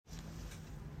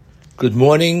Good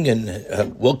morning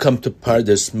and welcome to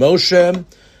Pardes Moshe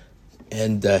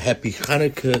and happy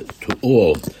Chanukah to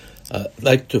all. I'd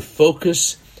like to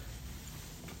focus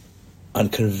on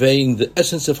conveying the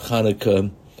essence of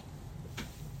Chanukah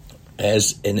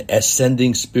as an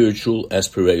ascending spiritual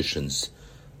aspirations.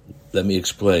 Let me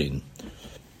explain.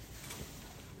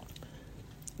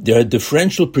 There are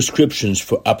differential prescriptions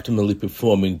for optimally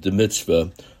performing the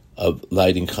mitzvah of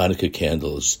lighting Chanukah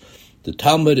candles. The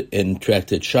Talmud in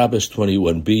Tractate Shabbos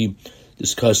 21b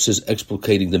discusses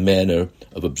explicating the manner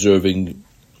of observing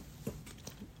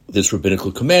this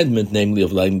rabbinical commandment, namely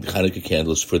of lighting Chanukah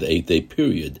candles for the 8-day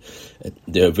period.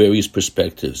 There are various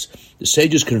perspectives. The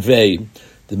sages convey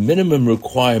the minimum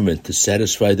requirement to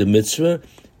satisfy the mitzvah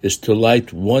is to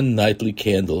light one nightly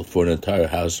candle for an entire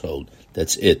household.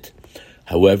 That's it.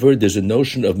 However, there's a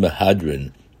notion of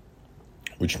mehadrin,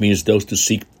 which means those to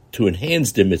seek to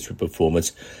enhance their mitzvah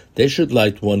performance, they should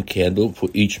light one candle for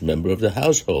each member of the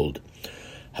household.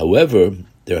 However,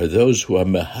 there are those who are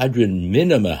mehadrin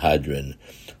mina mehadrin.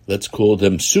 Let's call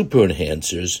them super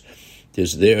enhancers.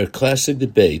 There's there a classic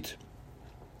debate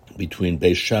between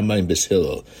Beis Shammai and Beis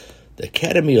Hillel. The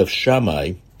Academy of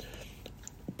Shammai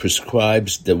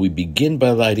prescribes that we begin by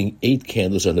lighting 8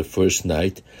 candles on the first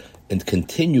night and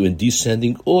continue in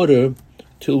descending order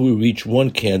till we reach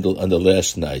 1 candle on the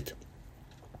last night.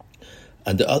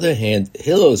 On the other hand,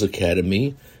 Hillel's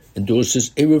Academy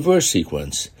endorses a reverse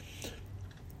sequence.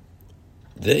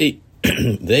 They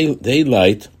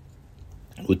light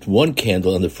with 1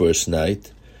 candle on the first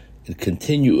night and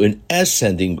continue in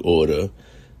ascending order,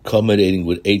 culminating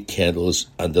with 8 candles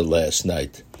on the last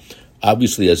night.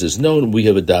 Obviously, as is known, we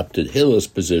have adopted Hillel's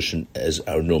position as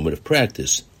our normative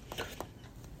practice.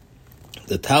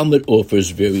 The Talmud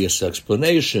offers various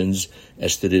explanations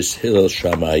as to this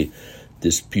Hillel-Shammai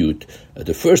dispute.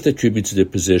 The first attributes their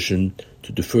position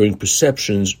to differing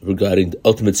perceptions regarding the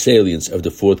ultimate salience of the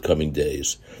forthcoming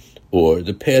days, or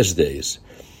the past days.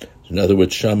 In other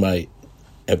words, Shammai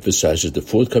emphasizes the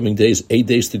forthcoming days, 8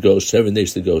 days to go, 7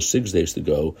 days to go, 6 days to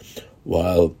go,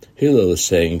 while Hillel is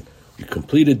saying, we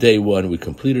completed day 1, we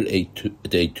completed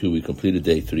day 2, we completed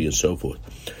day 3, and so forth.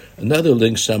 Another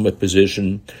links Shammai's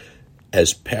position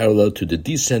as parallel to the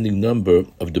descending number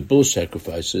of the bull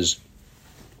sacrifices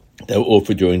that were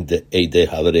offered during the 8-day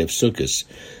holiday of Sukkot,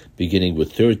 beginning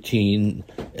with 13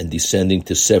 and descending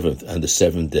to 7th on the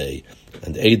 7th day.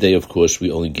 And the 8th day, of course,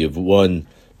 we only give 1,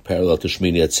 parallel to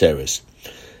Shmini Atzeres.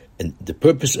 And the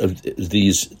purpose of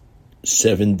these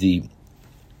 70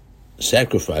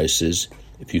 sacrifices,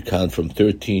 if you count from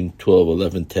 13, 12,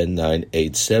 11, 10, 9,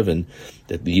 8, 7,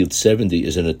 that yields 70,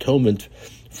 is an atonement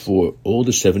for all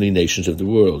the 70 nations of the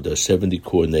world. There are 70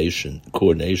 core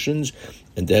nations,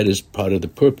 and that is part of the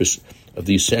purpose of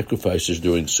these sacrifices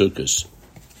during Sukkot.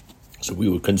 So we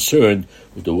were concerned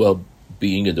with the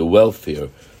well-being and the welfare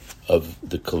of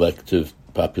the collective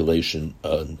population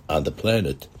on the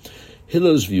planet.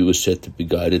 Hillel's view is said to be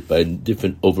guided by a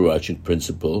different overarching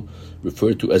principle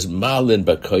referred to as Malin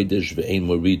B'Kodesh Ve'ein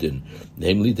Moridin,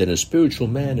 namely that in spiritual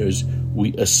manners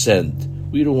we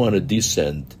ascend. We don't want to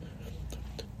descend.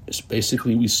 It's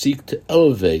basically we seek to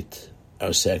elevate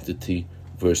our sanctity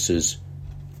versus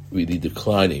really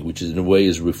declining, which in a way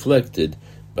is reflected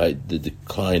by the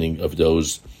declining of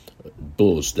those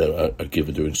bulls that are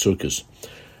given during Sukkot.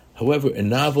 However, a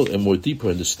novel and more deeper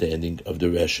understanding of the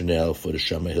rationale for the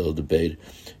Shammai-Hillel debate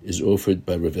is offered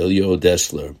by Rav Eliyahu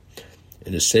Dessler.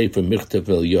 In a Sefer Michtav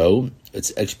Eliyahu,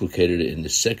 it's explicated in the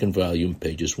 2nd volume,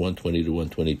 pages 120 to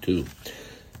 122.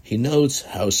 He notes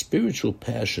how spiritual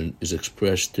passion is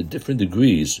expressed to different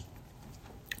degrees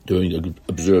during the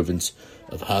observance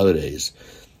of holidays.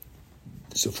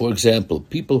 So, for example,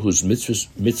 people whose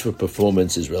mitzvah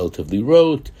performance is relatively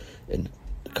rote and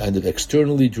kind of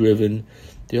externally driven,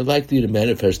 they're likely to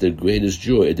manifest their greatest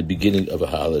joy at the beginning of a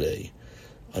holiday.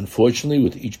 Unfortunately,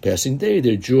 with each passing day,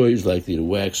 their joy is likely to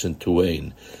wax and to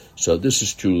wane. So this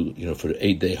is true, for the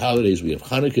 8-day holidays. We have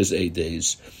Hanukkah's 8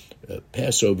 days,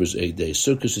 Passover's 8 days,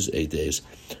 Sukkot's is 8 days.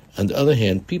 On the other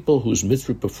hand, people whose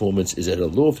mitzvah performance is at a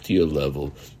loftier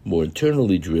level, more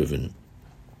internally driven,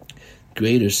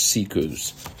 greater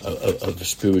seekers of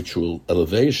spiritual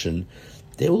elevation,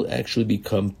 they will actually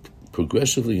become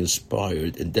progressively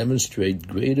inspired and demonstrate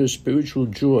greater spiritual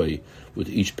joy with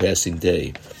each passing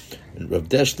day. And Rav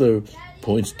Dessler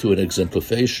points to an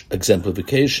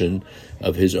exemplification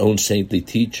of his own saintly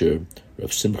teacher,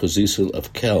 Rav Simcha Zissel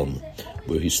of Kelm,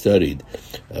 where he studied.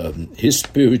 His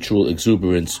spiritual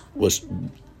exuberance was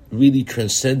really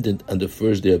transcendent on the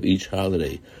first day of each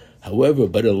holiday. However,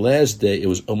 by the last day, it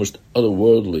was almost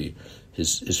otherworldly.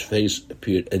 His face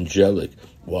appeared angelic.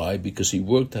 Why? Because he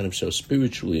worked on himself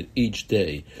spiritually, and each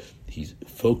day he's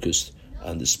focused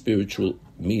on the spiritual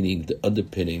meaning, the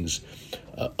underpinnings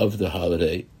of the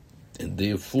holiday, and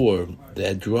therefore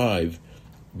that drive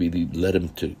really led him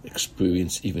to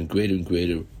experience even greater and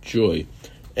greater joy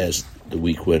as the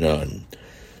week went on.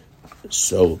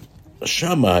 So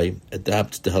Shammai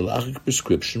adopts the halachic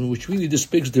prescription, which really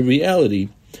depicts the reality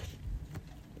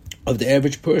of the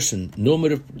average person.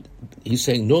 He's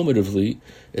saying normatively,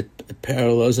 it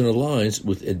parallels and aligns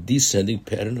with a descending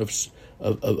pattern of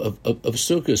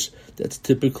Sukkos. That's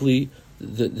typically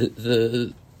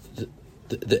the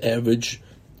average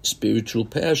spiritual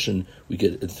passion. We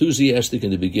get enthusiastic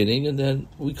in the beginning, and then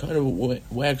we kind of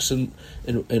wax and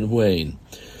wane.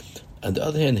 On the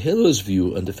other hand, Hillel's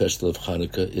view on the festival of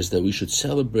Chanukah is that we should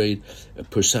celebrate a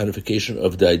personification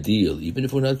of the ideal, even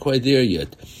if we're not quite there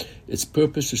yet. Its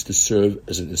purpose is to serve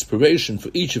as an inspiration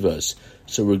for each of us.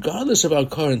 So regardless of our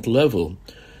current level,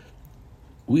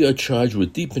 we are charged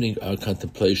with deepening our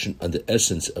contemplation on the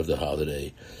essence of the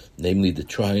holiday, namely the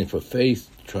triumph of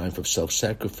faith, triumph of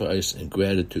self-sacrifice and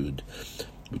gratitude,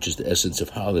 which is the essence of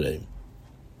holiday,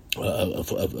 of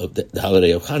the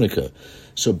holiday of Hanukkah.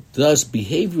 So thus,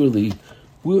 behaviorally,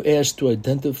 we're asked to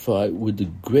identify with the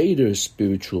greater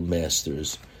spiritual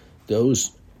masters,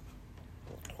 those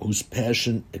whose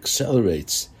passion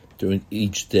accelerates during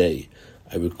each day.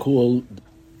 I recall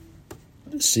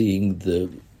seeing the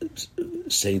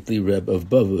saintly Rebbe of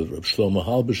Bava, Reb Shlomo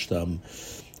Halberstam,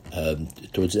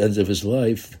 towards the end of his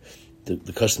life.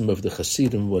 The custom of the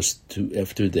Hasidim was to,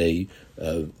 after they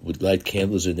would light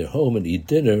candles in their home and eat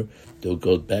dinner, they would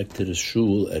go back to the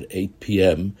shul at 8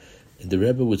 p.m., and the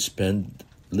Rebbe would spend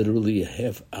literally a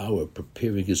half hour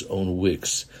preparing his own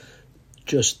wicks,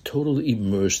 just totally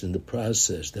immersed in the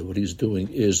process, that what he's doing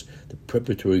is the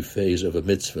preparatory phase of a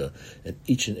mitzvah. And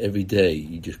each and every day,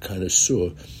 you just kind of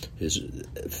saw his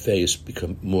face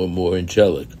become more and more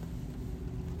angelic.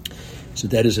 So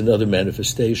that is another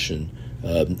manifestation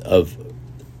of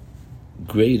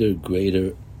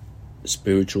greater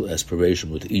spiritual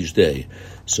aspiration with each day.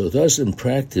 So thus, in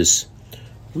practice,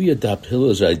 we adopt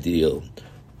Hillel's ideal.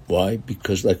 Why?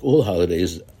 Because like all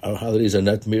holidays, our holidays are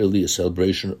not merely a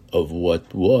celebration of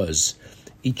what was.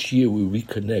 Each year we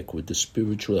reconnect with the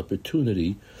spiritual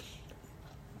opportunity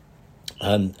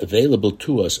available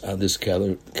to us on this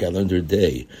calendar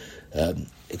day.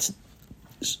 It's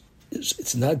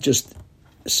not just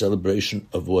a celebration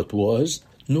of what was,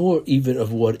 nor even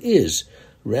of what is.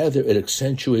 Rather, it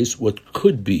accentuates what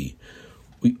could be.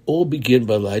 We all begin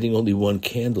by lighting only one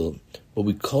candle, but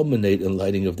we culminate in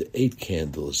lighting of the 8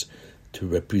 candles to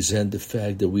represent the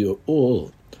fact that we are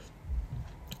all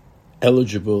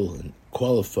eligible and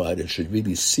qualified and should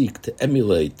really seek to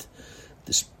emulate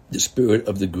the spirit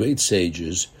of the great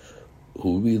sages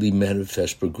who really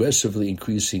manifest progressively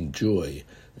increasing joy.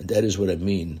 And that is what I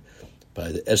mean by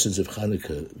the essence of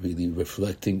Hanukkah, really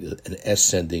reflecting an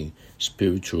ascending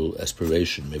spiritual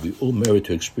aspiration. May we all merit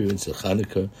to experience a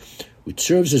Hanukkah which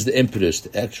serves as the impetus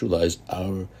to actualize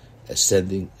our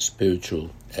ascending spiritual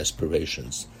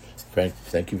aspirations. Frank,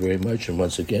 thank you very much, and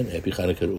once again, happy Hanukkah to all.